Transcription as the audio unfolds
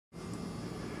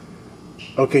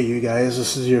Okay, you guys,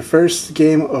 this is your first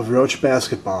game of Roach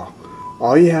Basketball.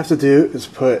 All you have to do is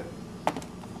put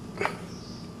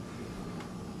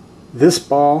this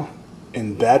ball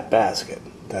in that basket.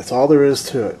 That's all there is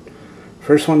to it.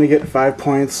 First one to get 5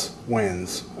 points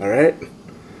wins. Alright?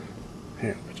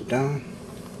 Here, put it down.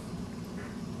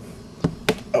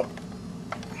 Oh.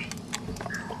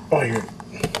 Oh, you're...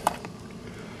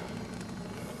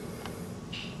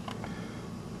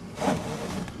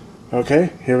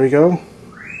 Okay, here we go.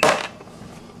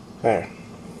 There.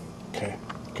 Okay,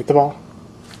 get the ball.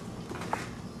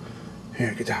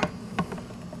 Here, get down.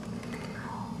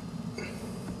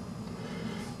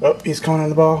 Oh, he's coming on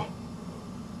the ball.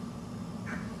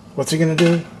 What's he gonna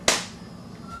do?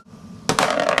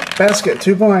 Basket,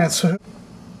 2 points.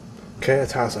 Okay, a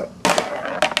toss up.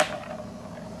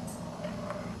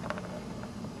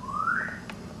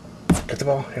 Get the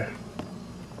ball, here.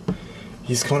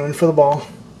 He's coming in for the ball.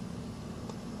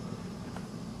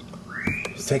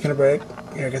 He's taking a break.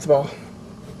 Here, get the ball.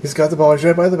 He's got the ball. He's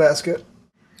right by the basket.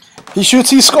 He shoots,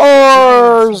 he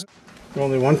scores! We're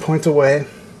only 1 point away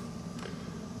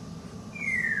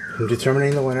from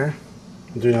determining the winner.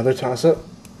 We'll do another toss-up.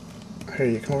 Here,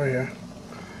 you come over here.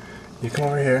 You come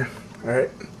over here. Alright.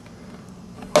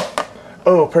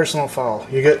 Oh, personal foul.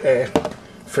 You get a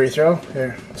free throw.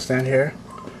 Here, stand here.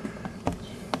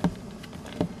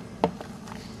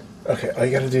 Okay, all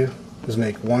you gotta do is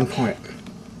make 1 point.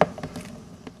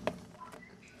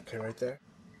 Okay, right there.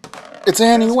 It's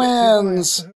in, he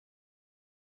wins!